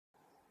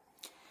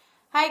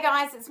Hey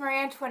guys, it's Marie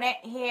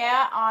Antoinette here.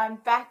 I'm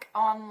back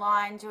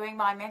online doing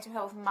my Mental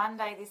Health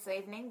Monday this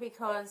evening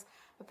because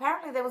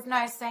apparently there was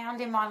no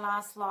sound in my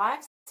last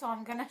live, so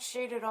I'm going to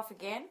shoot it off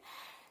again.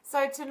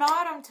 So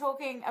tonight I'm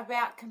talking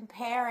about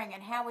comparing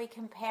and how we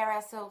compare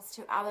ourselves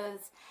to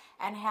others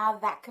and how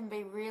that can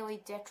be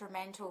really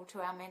detrimental to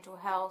our mental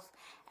health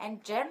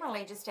and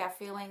generally just our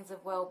feelings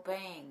of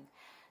well-being.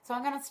 So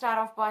I'm going to start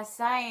off by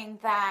saying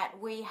that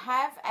we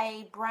have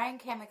a brain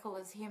chemical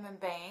as human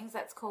beings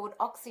that's called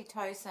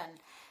oxytocin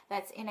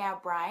that's in our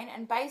brain,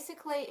 and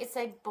basically it's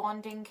a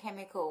bonding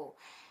chemical.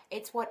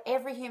 It's what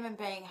every human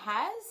being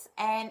has,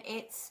 and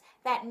it's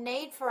that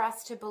need for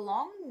us to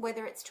belong,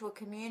 whether it's to a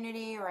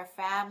community or a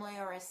family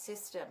or a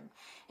system.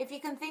 If you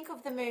can think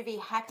of the movie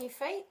Happy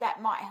Feet,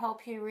 that might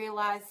help you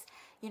realize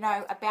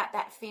about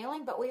that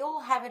feeling, but we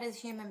all have it as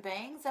human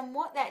beings, and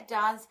what that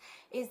does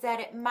is that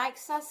it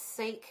makes us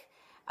seek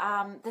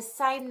the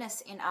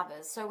sameness in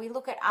others. So we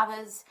look at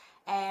others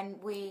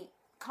and we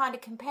kind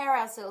of compare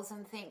ourselves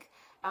and think,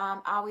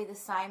 are we the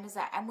same as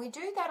that? And we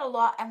do that a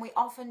lot, and we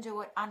often do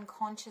it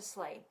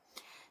unconsciously.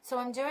 So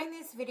I'm doing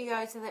this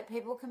video so that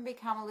people can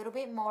become a little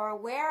bit more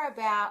aware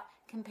about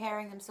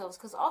comparing themselves,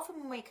 because often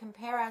when we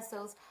compare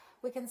ourselves,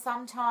 we can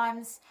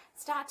sometimes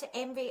start to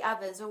envy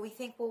others, or we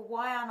think, well,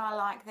 why aren't I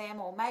like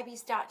them? Or maybe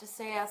start to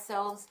see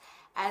ourselves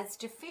as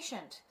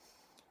deficient.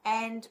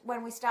 And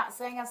when we start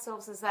seeing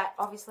ourselves as that,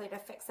 obviously it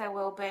affects our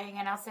well-being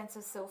and our sense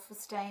of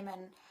self-esteem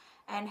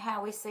and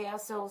how we see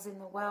ourselves in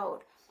the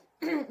world.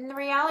 And the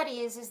reality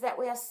is that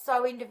we are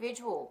so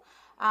individual.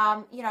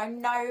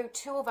 No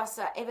two of us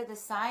are ever the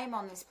same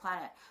on this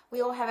planet.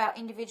 We all have our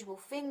individual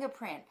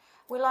fingerprint.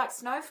 We're like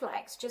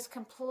snowflakes, just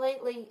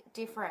completely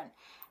different.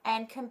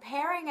 And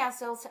comparing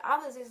ourselves to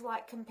others is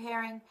like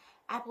comparing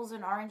apples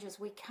and oranges.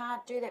 We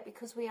can't do that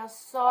because we are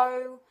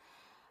so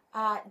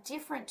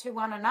different to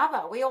one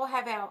another. We all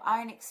have our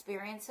own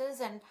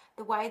experiences, and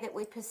the way that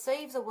we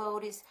perceive the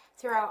world is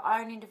through our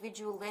own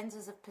individual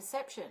lenses of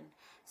perception.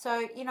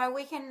 So,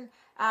 we can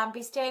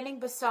be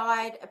standing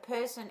beside a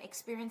person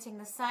experiencing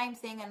the same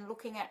thing and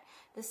looking at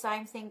the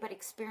same thing, but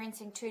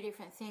experiencing two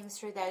different things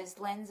through those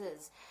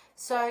lenses.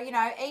 So,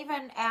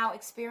 even our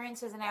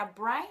experiences and our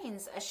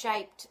brains are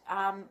shaped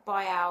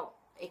by our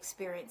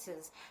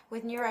experiences.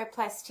 With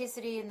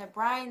neuroplasticity in the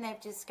brain,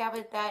 they've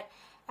discovered that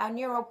our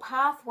neural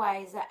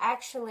pathways are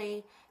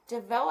actually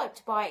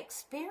developed by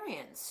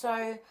experience.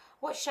 So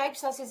what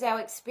shapes us is our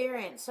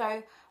experience.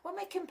 So when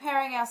we're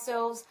comparing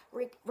ourselves,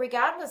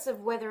 regardless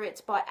of whether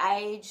it's by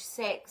age,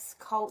 sex,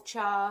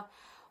 culture,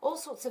 all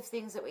sorts of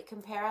things that we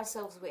compare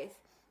ourselves with,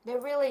 there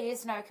really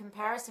is no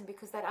comparison,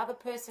 because that other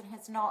person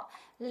has not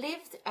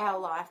lived our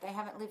life. They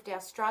haven't lived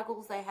our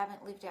struggles. They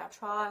haven't lived our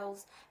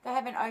trials. They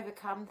haven't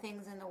overcome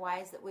things in the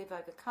ways that we've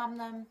overcome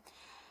them.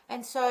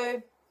 And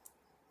so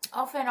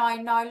often I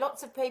know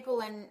lots of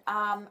people, and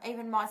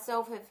even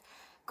myself, have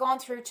gone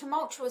through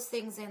tumultuous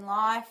things in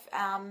life,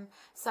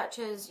 such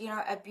as,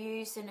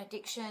 abuse and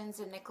addictions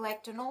and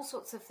neglect and all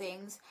sorts of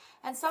things.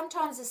 And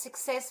sometimes a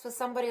success for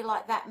somebody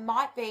like that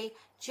might be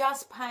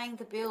just paying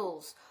the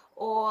bills,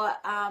 or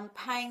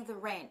paying the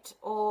rent,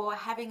 or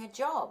having a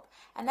job.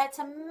 And that's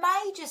a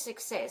major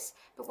success.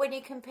 But when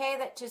you compare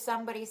that to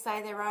somebody,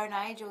 say their own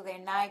age or their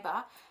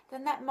neighbour,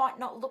 then that might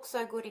not look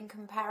so good in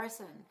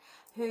comparison.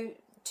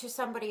 To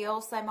somebody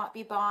else, they might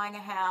be buying a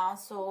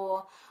house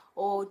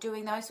or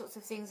doing those sorts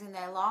of things in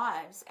their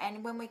lives.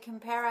 And when we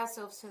compare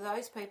ourselves to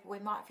those people, we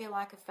might feel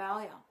like a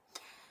failure.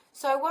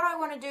 So what I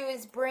want to do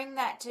is bring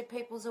that to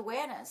people's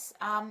awareness.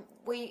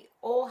 We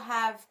all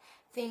have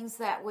things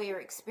that we're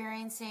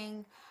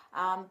experiencing,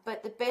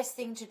 but the best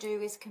thing to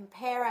do is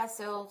compare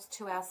ourselves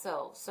to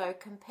ourselves. So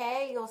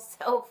compare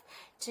yourself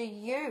to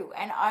you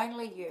and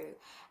only you.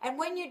 And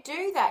when you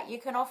do that, you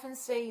can often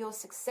see your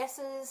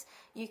successes.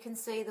 You can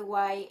see the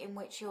way in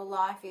which your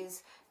life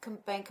is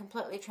being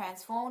completely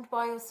transformed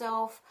by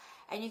yourself,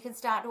 and you can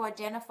start to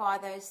identify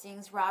those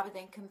things rather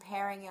than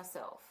comparing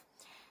yourself.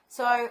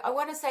 So I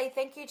want to say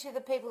thank you to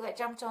the people that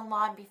jumped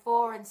online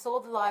before and saw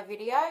the live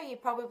video. You're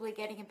probably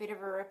getting a bit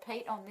of a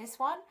repeat on this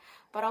one,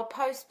 but I'll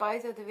post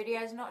both of the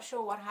videos. Not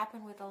sure what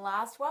happened with the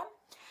last one.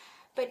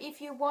 But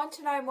if you want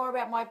to know more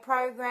about my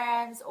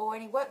programs or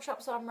any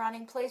workshops I'm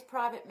running, please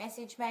private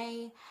message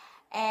me.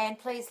 And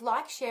please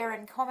like, share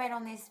and comment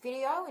on this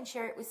video, and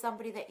share it with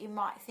somebody that you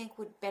might think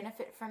would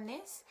benefit from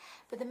this.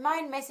 But the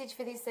main message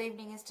for this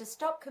evening is to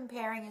stop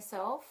comparing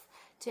yourself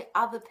to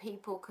other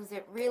people, because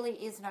there really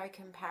is no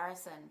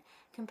comparison.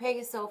 Compare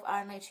yourself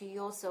only to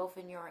yourself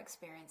and your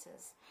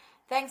experiences.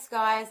 Thanks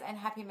guys, and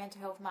happy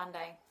Mental Health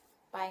Monday.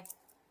 Bye.